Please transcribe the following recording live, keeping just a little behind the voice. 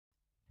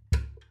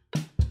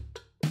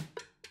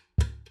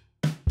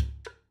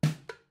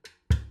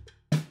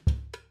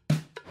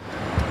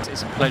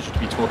it's a pleasure to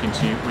be talking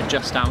to you. We're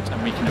just out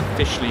and we can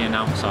officially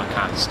announce our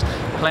cast.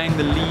 Playing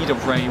the lead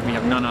of Ray, we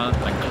have none other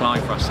than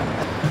Clive Russell.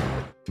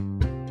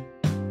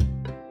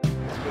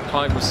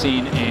 Clive was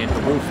seen in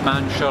The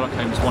Wolfman, Sherlock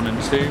Holmes 1 and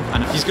 2,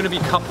 and he's going to be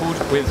coupled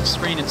with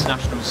Screen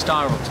International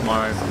star of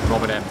tomorrow,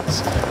 Robert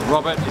Evans.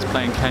 Robert is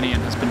playing Kenny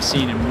and has been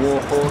seen in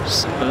War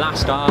Horse, The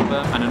Last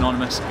Arbor and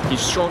Anonymous.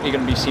 He's shortly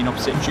going to be seen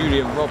opposite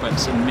Julia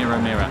Roberts in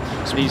Mirror Mirror.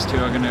 So these two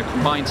are going to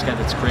combine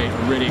together to create a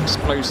really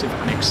explosive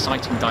and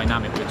exciting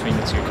dynamic between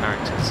the two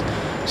characters.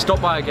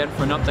 Stop by again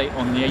for an update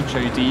on the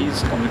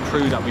HODs, on the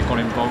crew that we've got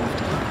involved.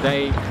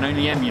 They can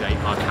only emulate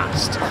our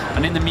cast.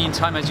 And in the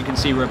meantime, as you can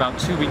see, we're about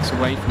 2 weeks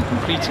away from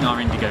completing our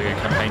Indiegogo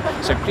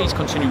campaign, so please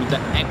continue with the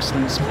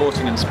excellent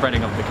supporting and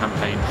spreading of the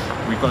campaign.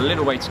 We've got a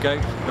little way to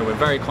go, but we're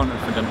very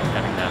confident of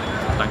getting there.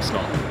 Thanks a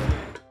lot.